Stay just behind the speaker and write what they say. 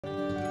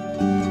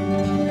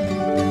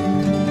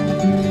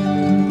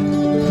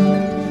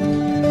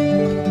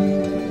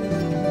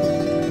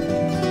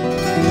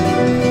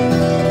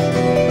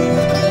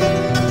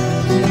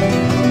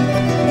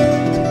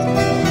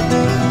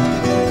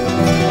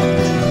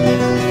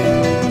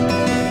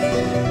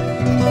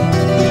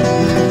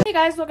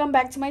guys, welcome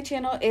back to my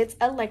channel. It's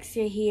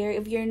Alexia here.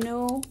 If you're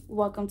new,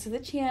 welcome to the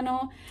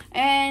channel.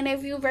 And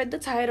if you read the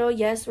title,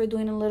 yes, we're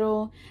doing a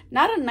little,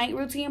 not a night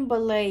routine,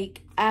 but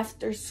like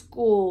after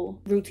school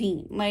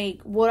routine,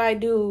 like what I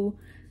do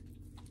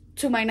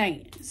to my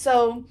night.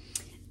 So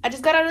I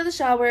just got out of the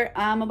shower.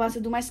 I'm about to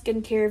do my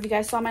skincare. If you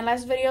guys saw my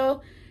last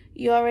video,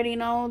 you already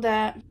know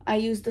that I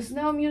used the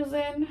snail I'm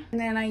using, and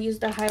then I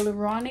used the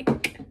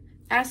hyaluronic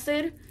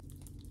acid.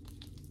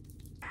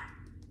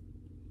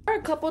 There are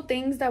a couple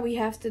things that we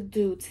have to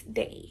do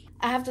today.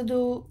 I have to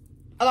do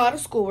a lot of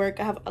schoolwork.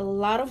 I have a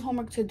lot of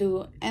homework to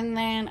do, and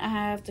then I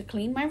have to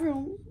clean my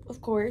room,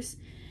 of course.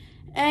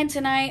 And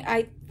tonight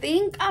I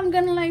think I'm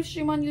gonna live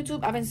stream on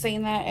YouTube. I've been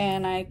saying that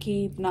and I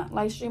keep not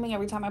live streaming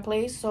every time I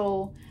play,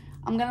 so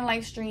I'm gonna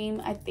live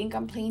stream. I think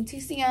I'm playing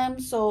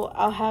TCM, so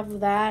I'll have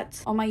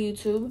that on my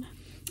YouTube.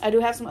 I do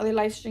have some other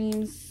live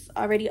streams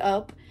already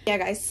up. Yeah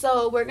guys,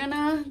 so we're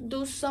gonna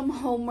do some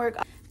homework.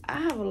 I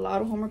have a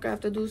lot of homework I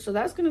have to do, so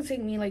that's gonna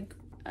take me like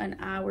an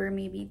hour,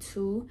 maybe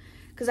two,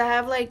 because I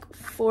have like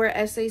 4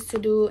 essays to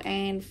do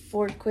and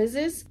 4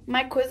 quizzes.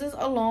 My quizzes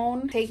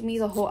alone take me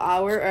the whole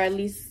hour, or at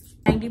least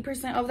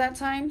 90% of that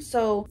time,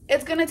 so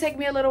it's gonna take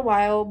me a little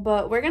while,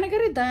 but we're gonna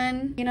get it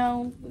done. You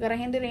know, we gotta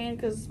hand it in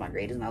because my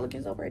grade is not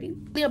looking so pretty.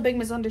 Really a big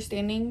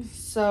misunderstanding,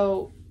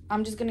 so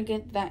I'm just gonna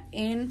get that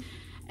in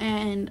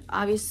and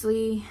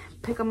obviously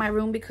pick up my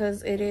room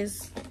because it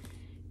is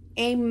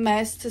a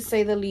mess, to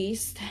say the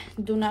least.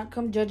 Do not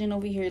come judging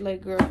over here.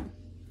 Like, girl,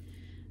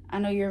 I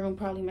know your room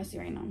probably messy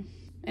right now,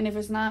 and if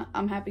it's not,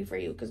 I'm happy for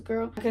you, because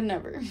girl, I could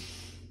never.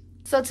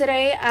 So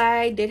today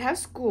I did have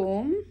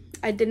school.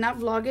 I did not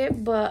vlog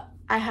it, but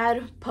I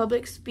had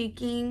public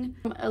speaking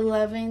from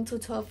 11 to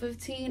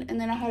 12:15, and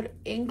then I had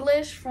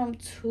English from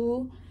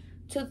 2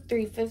 to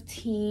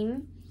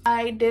 3:15.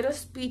 I did a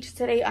speech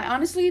today. I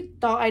honestly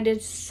thought I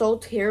did so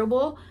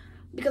terrible,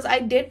 because I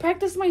did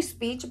practice my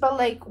speech, but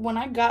like when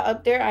I got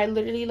up there, I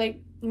literally,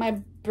 like, my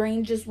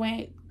brain just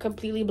went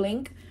completely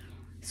blank.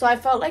 So I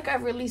felt like I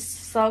really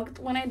sucked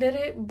when I did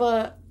it,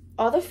 but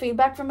all the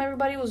feedback from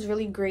everybody was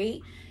really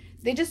great.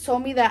 They just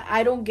told me that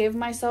I don't give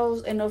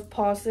myself enough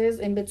pauses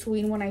in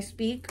between when I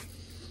speak.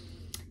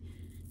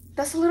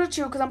 That's a little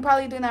true, because I'm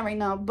probably doing that right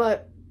now,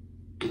 but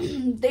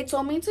they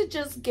told me to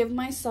just give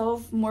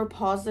myself more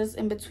pauses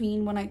in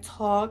between when I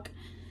talk,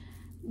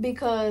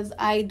 because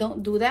I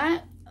don't do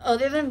that.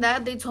 Other than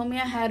that, they told me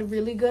I had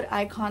really good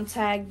eye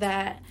contact,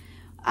 that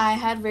I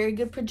had very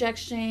good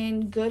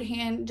projection, good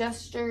hand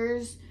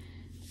gestures,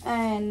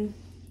 and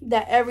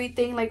that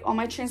everything, like all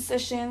my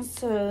transitions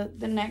to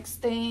the next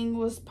thing,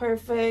 was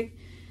perfect.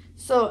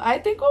 So I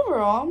think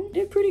overall I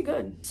did pretty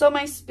good. So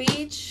my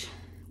speech,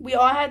 we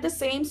all had the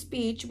same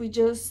speech, we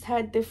just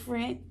had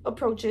different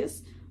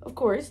approaches, of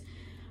course.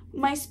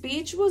 My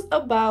speech was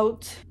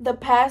about the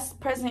past,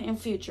 present, and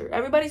future.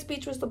 Everybody's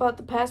speech was about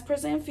the past,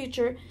 present, and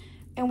future,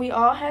 and we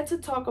all had to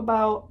talk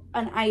about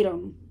an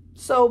item.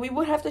 So we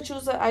would have to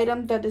choose an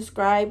item that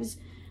describes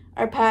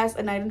our past,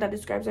 an item that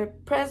describes our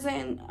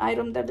present,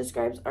 item that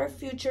describes our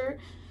future.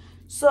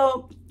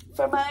 So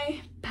for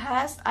my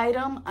past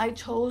item, I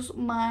chose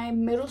my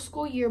middle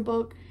school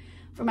yearbook.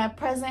 For my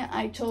present,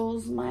 I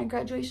chose my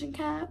graduation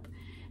cap.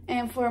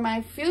 And for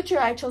my future,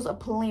 I chose a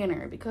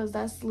planner, because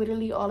that's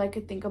literally all I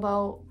could think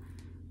about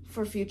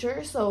for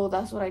future, so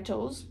that's what I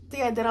chose.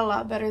 See, I did a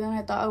lot better than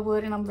I thought I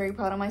would, and I'm very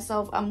proud of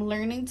myself. I'm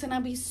learning to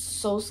not be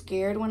so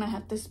scared when I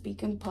have to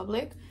speak in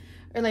public,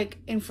 or like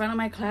in front of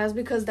my class,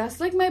 because that's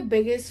like my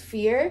biggest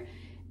fear,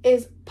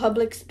 is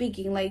public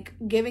speaking, like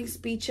giving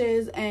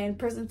speeches and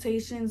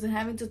presentations and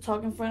having to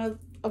talk in front of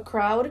a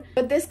crowd.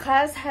 But this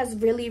class has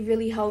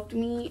really helped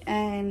me,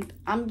 and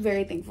I'm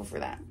very thankful for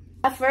that.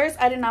 At first,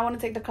 I did not want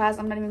to take the class,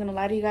 I'm not even gonna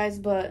lie to you guys,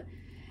 but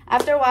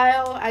after a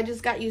while I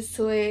just got used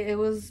to it. It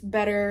was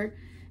better,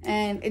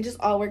 and it just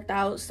all worked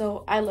out,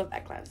 so I love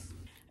that class.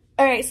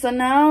 All right, so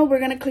now we're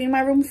gonna clean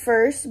my room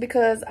first,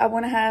 because I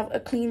want to have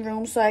a clean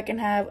room so I can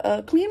have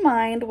a clean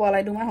mind while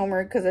I do my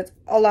homework, because it's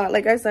a lot,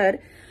 like I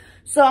said.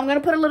 So I'm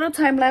gonna put a little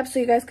time lapse so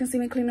you guys can see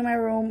me cleaning my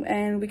room,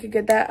 and we could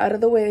get that out of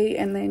the way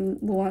and then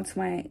move on to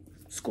my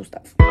school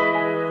stuff.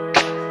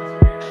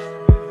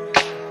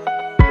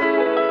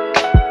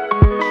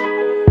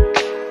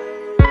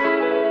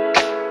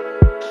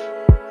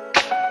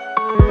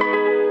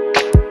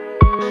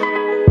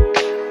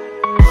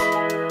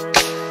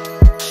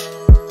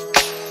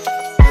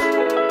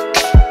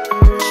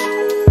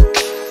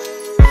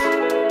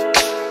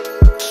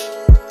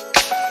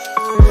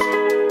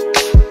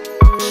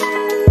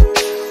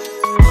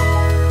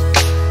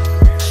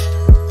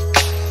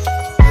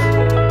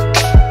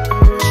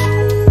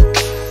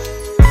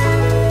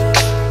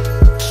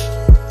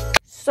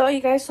 So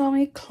you guys saw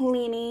me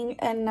cleaning,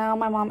 and now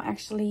my mom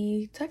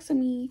actually texted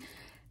me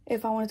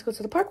if I wanted to go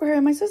to the park with her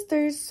and my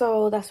sisters,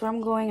 so that's where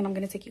I'm going, and I'm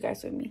gonna take you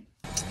guys with me.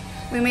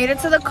 We made it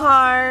to the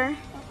car.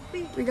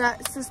 We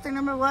got sister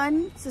number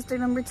 1, sister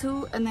number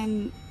 2, and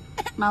then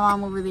my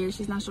mom over there.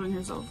 She's not showing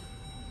herself.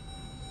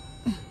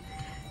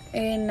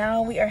 And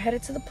now we are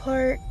headed to the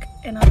park,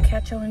 and I'll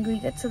catch you when we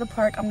get to the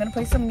park. I'm gonna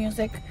play some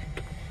music.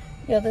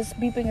 Yeah, this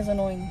beeping is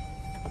annoying.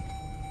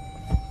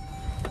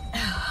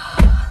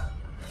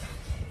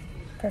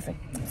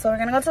 Perfect. So we're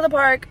gonna go to the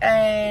park,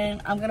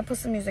 and I'm gonna put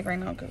some music right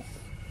now because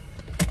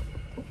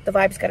the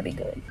vibe's gotta be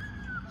good.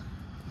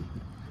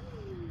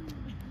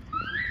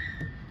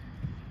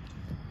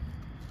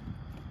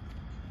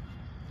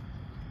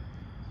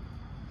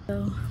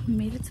 So we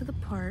made it to the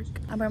park.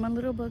 I brought my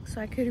little book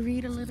so I could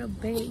read a little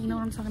bit. You know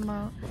what I'm talking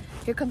about.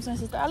 Here comes my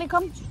sister. Ali,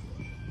 come.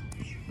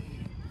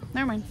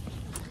 Never mind.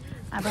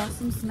 I brought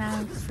some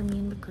snacks for me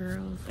and the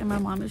girls, and my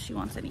mom if she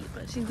wants any,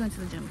 but she's going to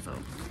the gym, so.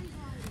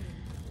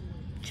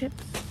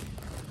 Chips.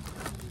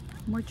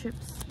 More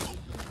chips.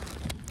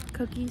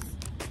 Cookies.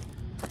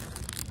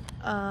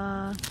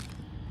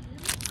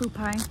 Fruit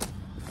pie.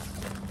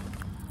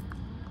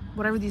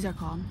 Whatever these are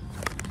called.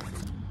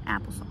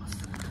 Applesauce.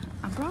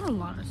 I brought a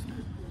lot of stuff.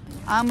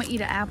 I'm gonna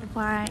eat an apple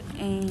pie,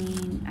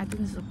 and I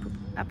think this is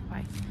an apple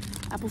pie.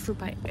 Apple fruit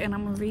pie. And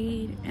I'm gonna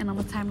read, and I'm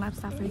gonna time-lapse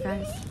that for you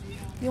guys.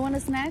 You want a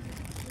snack?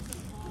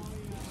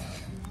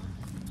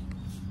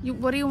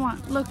 What do you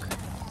want? Look.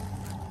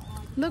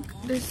 Look,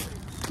 there's...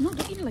 No,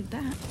 don't eat it like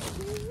that.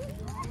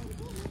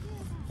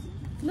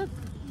 Look.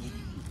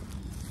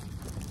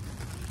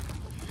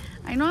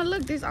 I know,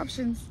 look, there's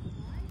options.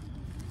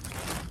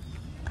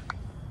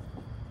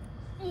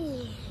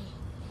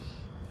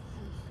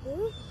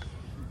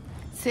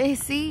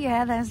 See,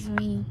 yeah, that's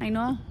me. I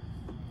know.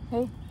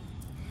 Hey,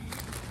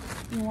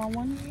 you want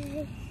one?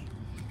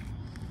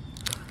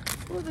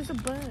 Oh, there's a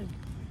bug.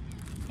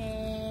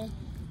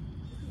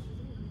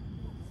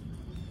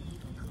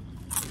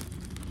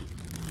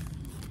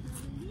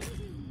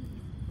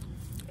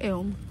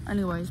 Ew.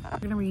 Anyways, we're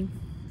gonna read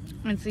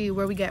and see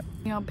where we get.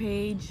 On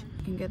page,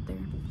 you can get there.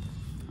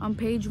 On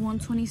page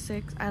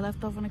 126, I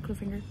left off on a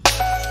cliffhanger.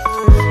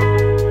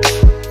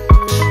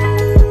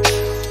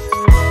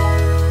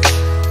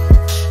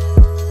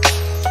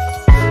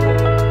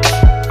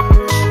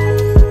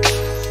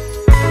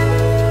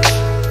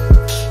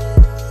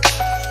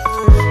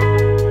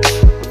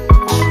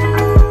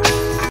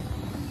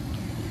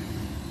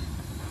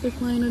 They're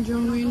flying a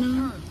drone right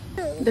now.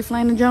 They're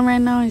flying a drone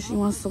right now, and she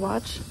wants to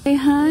watch. Say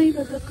hi,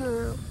 little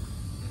girl.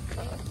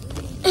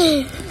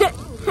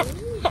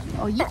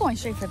 Oh, you going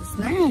straight for the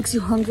snacks,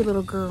 you hungry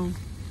little girl.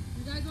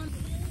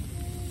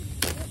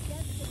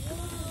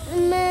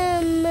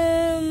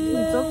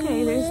 It's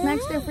okay, there's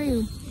snacks there for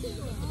you.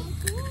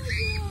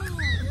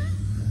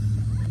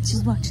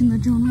 She's watching the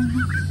drone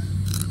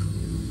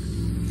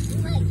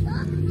right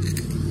now.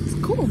 It's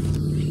cool.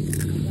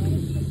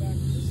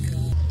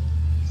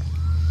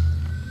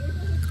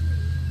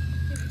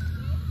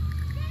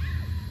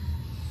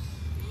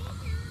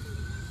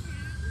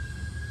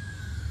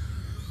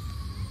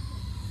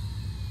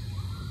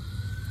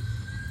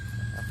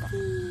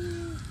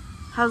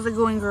 How's it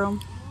going, girl?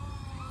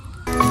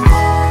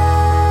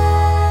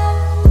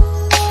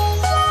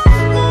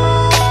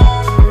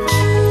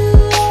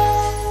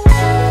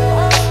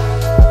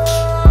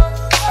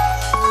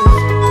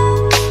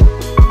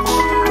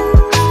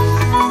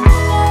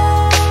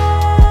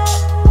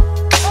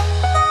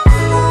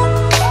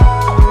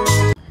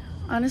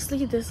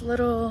 Honestly, this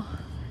little...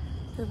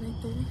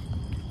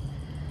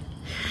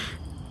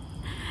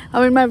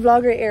 I'm in my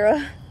vlogger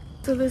era.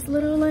 So this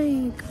little,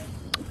 like,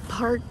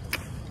 park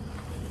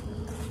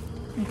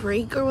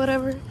break or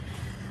whatever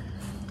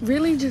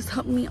really just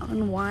helped me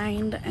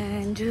unwind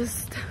and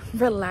just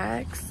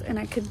relax, and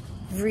I could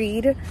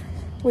read,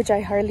 which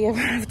I hardly ever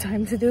have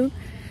time to do.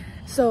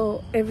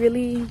 So it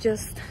really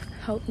just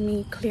helped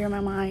me clear my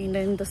mind,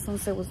 and the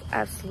sunset was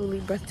absolutely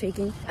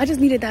breathtaking. I just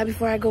needed that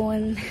before I go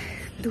and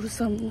do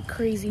some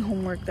crazy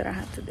homework that I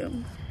have to do.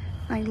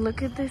 Like,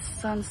 look at this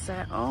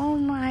sunset. Oh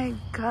my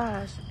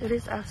gosh, it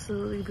is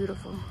absolutely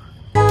beautiful.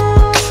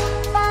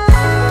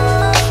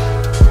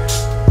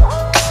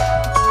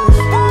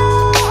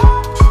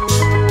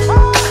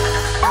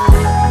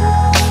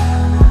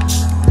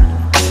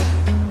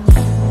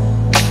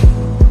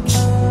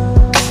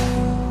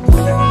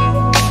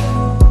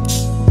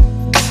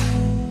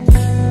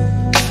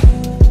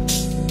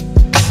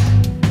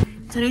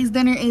 Today's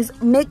dinner is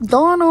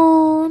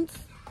McDonald's.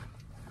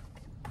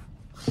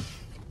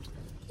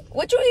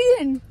 What you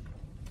eating?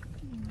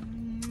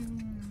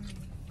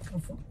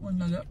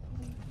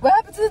 What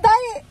happened to the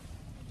diet?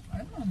 I'm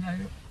not on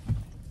diet.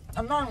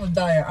 I'm not on a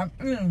diet. I'm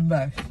eating the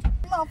best.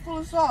 I'm not full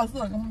of sauce.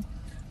 Look, I'm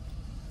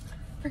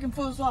freaking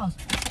full of sauce.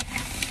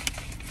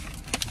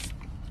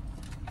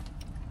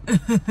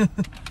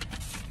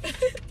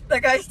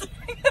 That guy's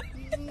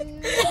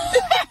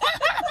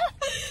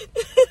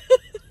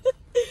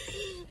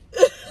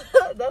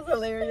that's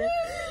hilarious.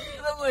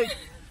 And I'm like,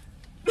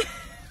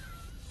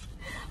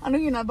 I know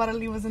you're not about to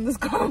leave us in this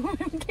car.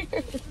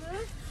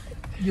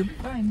 you'll be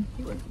fine.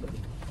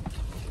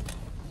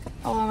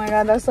 Oh my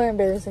god, that's so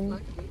embarrassing.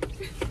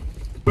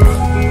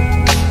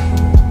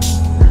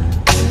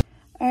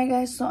 Alright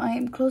guys, so I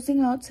am closing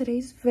out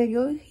today's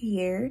video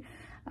here.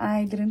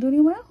 I didn't do any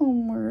of my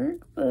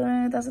homework,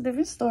 but that's a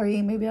different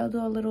story. Maybe I'll do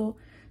a little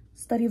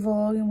study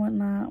vlog and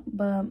whatnot.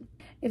 But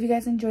if you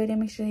guys enjoyed it,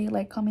 make sure you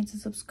like, comment,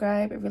 and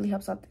subscribe. It really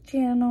helps out the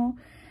channel.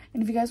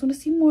 And if you guys want to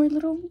see more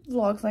little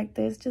vlogs like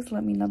this, just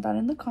let me know that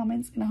in the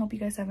comments. And I hope you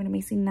guys have an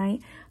amazing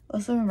night.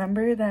 Also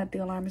remember that the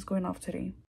alarm is going off today.